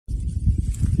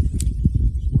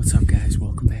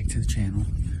channel.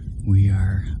 We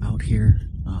are out here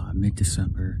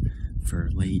mid-December for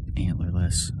late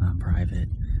antlerless on private.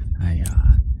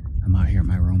 I'm out here at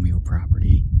my Romeo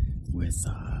property with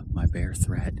my bear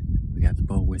threat. We got the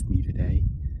bow with me today.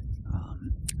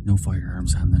 No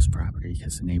firearms on this property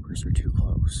because the neighbors are too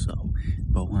close, so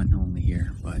bow hunting only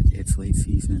here. But it's late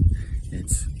season,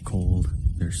 it's cold,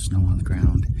 there's snow on the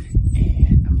ground,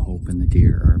 and I'm hoping the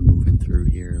deer are moving through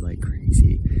here like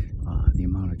crazy. The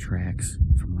amount of tracks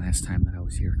from last time that I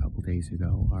was here a couple days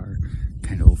ago are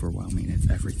kind of overwhelming.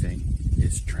 Everything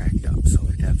is tracked up, so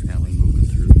they're definitely moving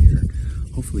through here.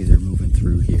 Hopefully they're moving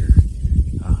through here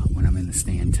when I'm in the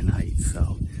stand tonight.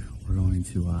 So we're going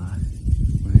to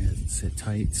sit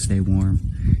tight, stay warm,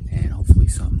 and hopefully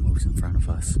something moves in front of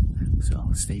us. So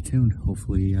stay tuned.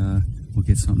 Hopefully we'll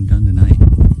get something done tonight.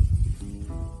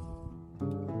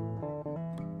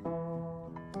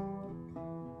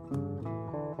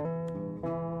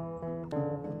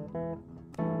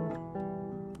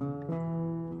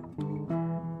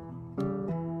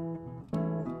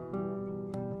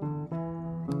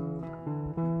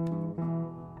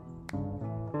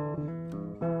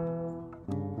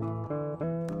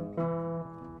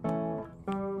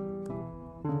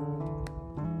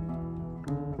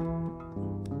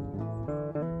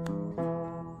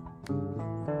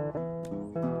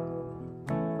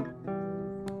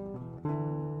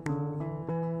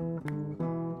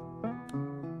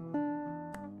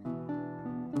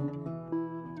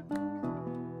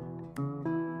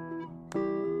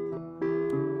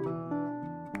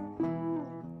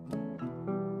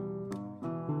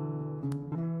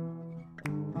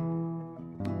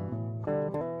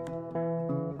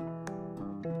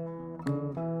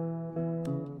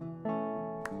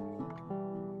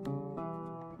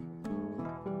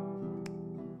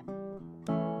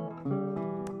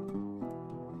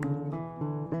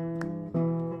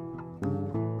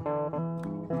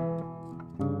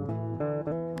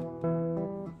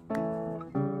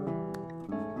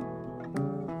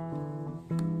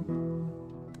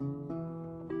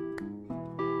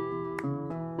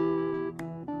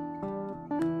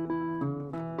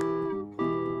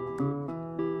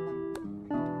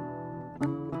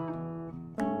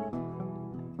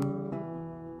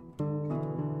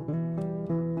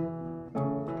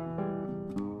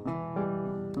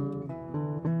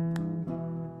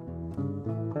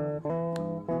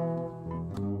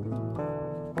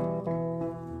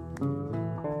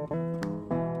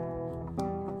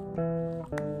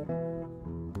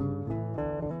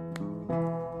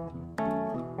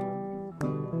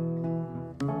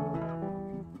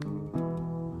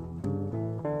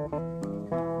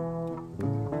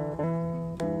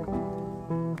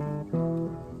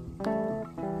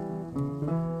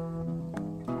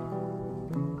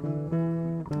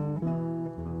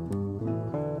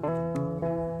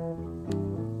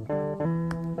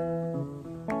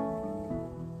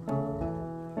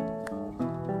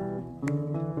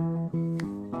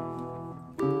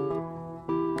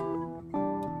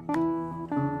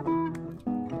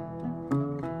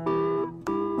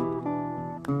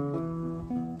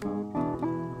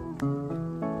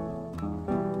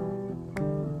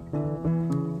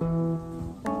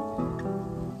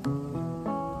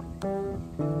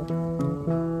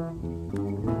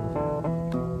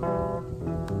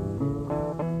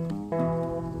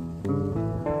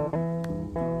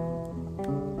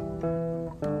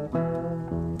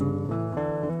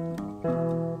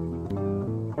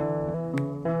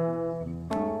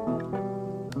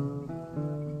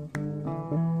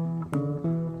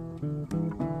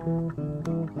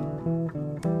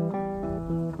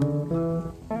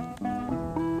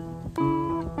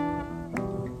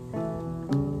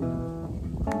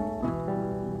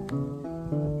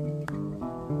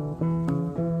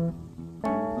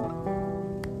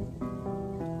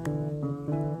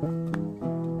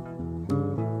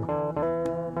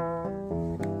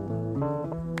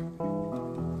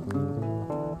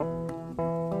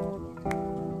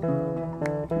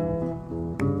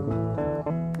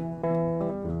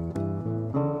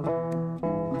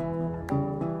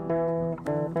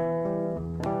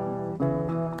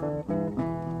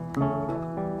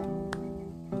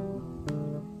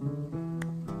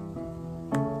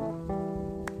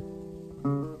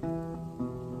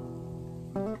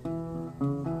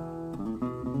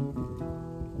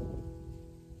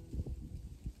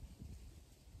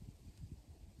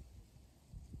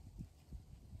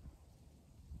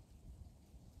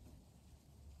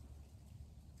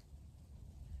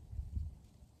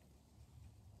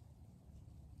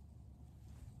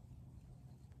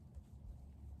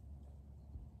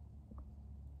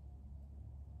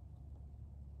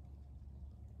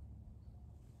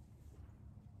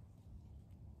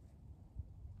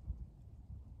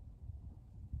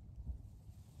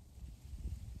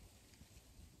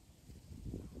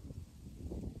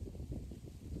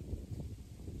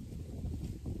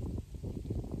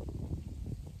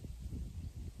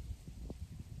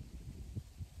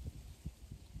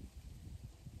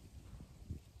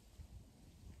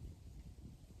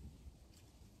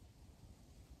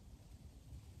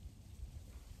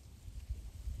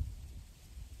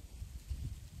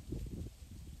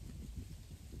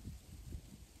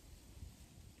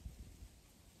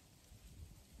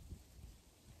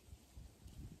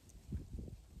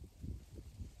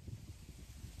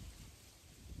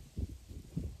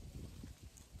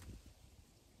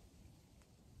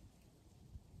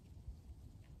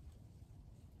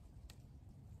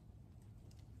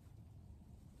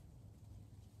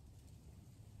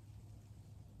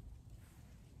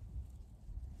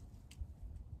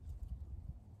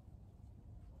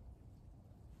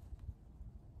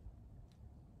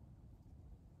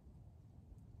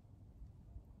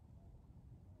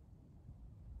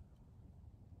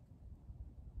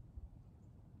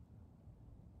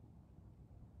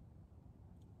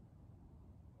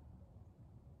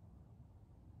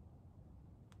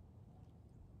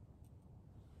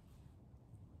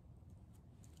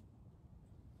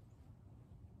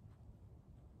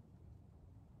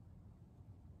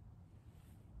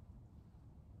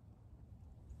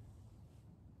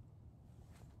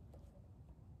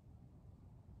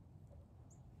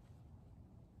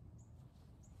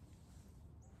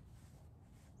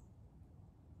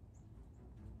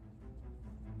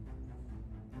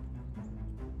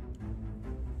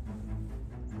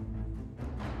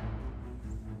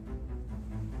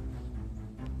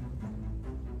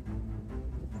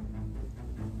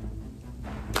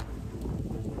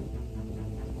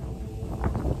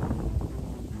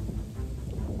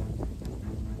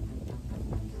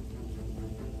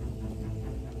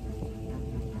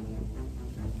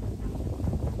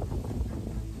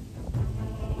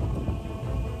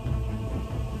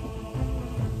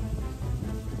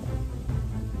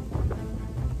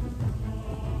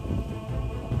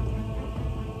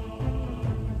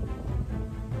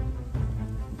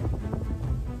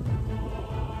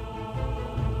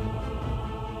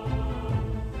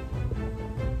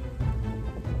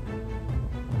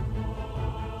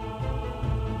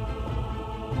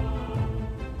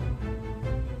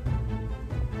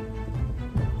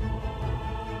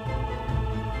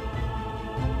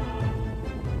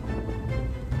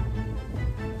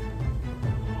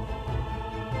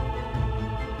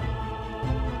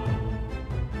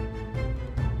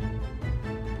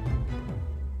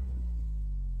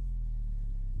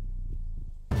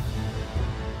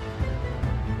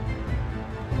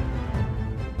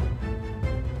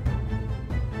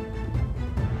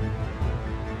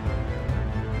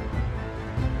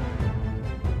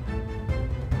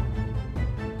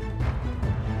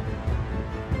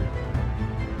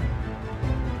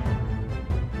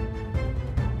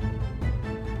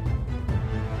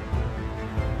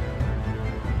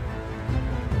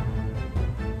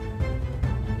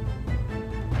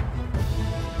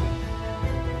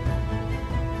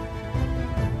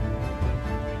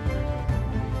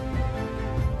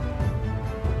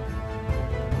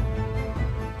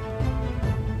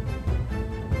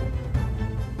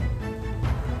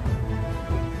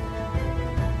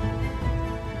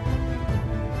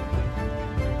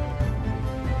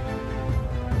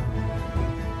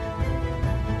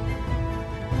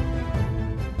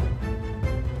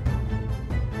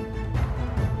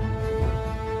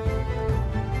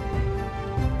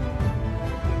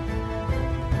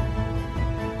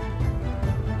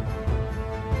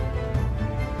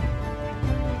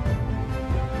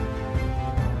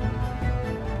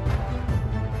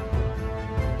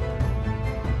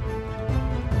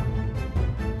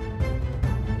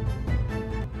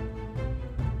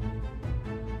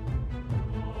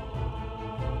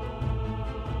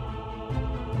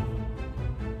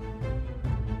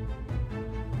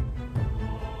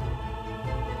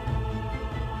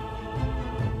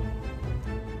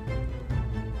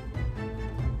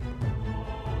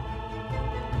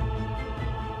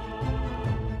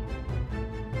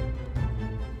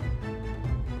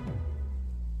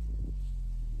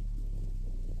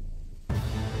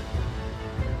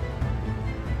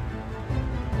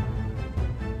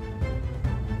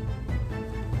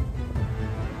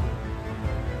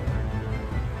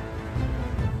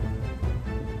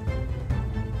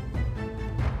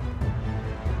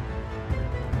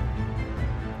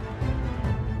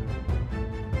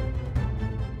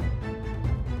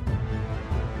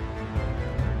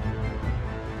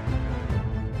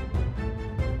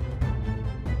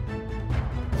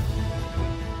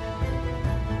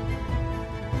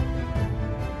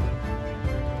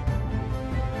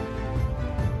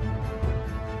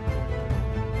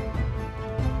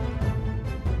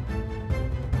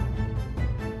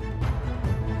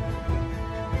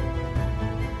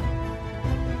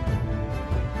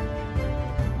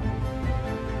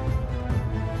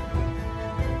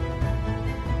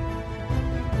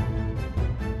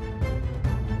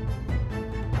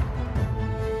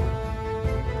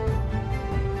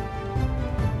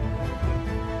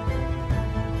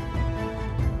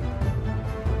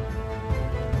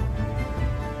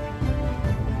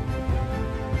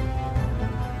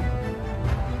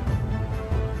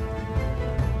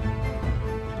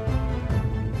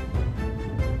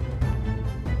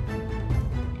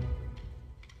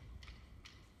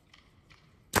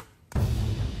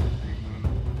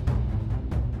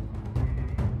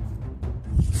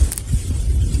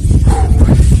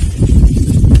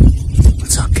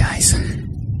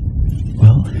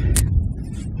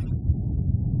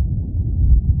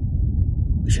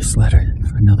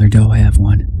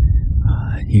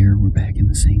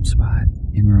 same spot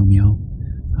in Romeo.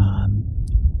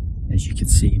 As you can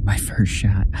see, my first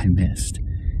shot I missed,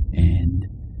 and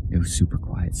it was super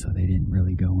quiet, so they didn't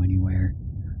really go anywhere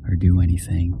or do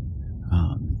anything.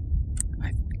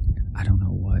 I don't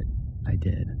know what I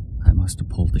did. I must have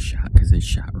pulled the shot because it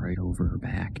shot right over her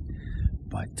back,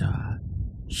 but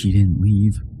she didn't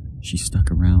leave. She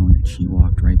stuck around and she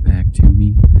walked right back to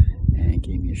me and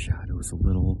gave me a shot. It was a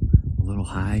little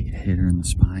high. It hit her in the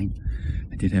spine.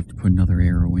 I did have to put another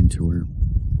arrow into her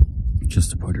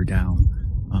just to put her down,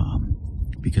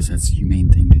 because that's the humane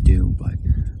thing to do, but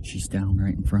she's down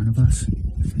right in front of us,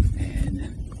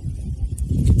 and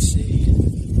you can see,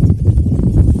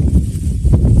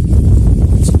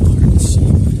 it's hard to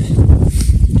see,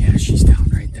 but yeah, she's down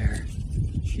right there.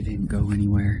 She didn't go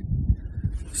anywhere.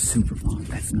 Super fun.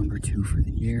 That's number 2 for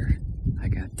the year. I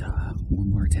got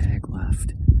one more tag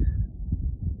left,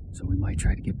 so we might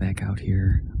try to get back out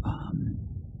here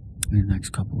in the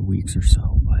next couple of weeks or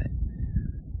so, but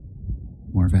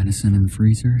more venison in the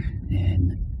freezer,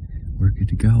 and we're good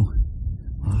to go.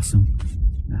 Awesome.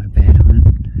 Not a bad hunt.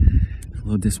 A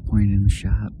little disappointed in the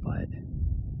shot, but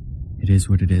it is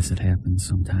what it is. It happens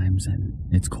sometimes, and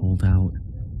it's cold out.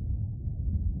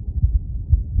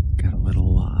 Got a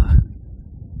little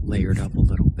layered up a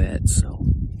little bit, so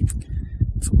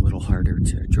it's a little harder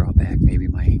to draw back. Maybe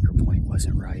my anchor point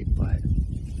wasn't right, but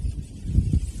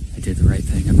I did the right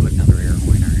thing. I put another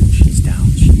arrow in her, and she's down.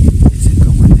 She isn't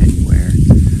going anywhere.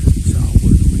 So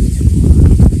we're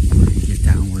going to get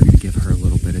down. We're going to give her a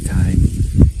little bit of time,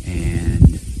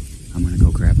 and I'm going to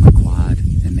go grab my quad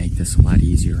and make this a lot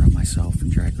easier on myself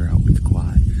and drag her out with the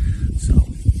quad. So,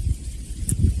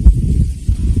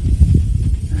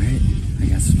 all right, I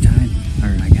got some time,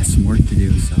 or I got some work to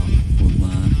do. So.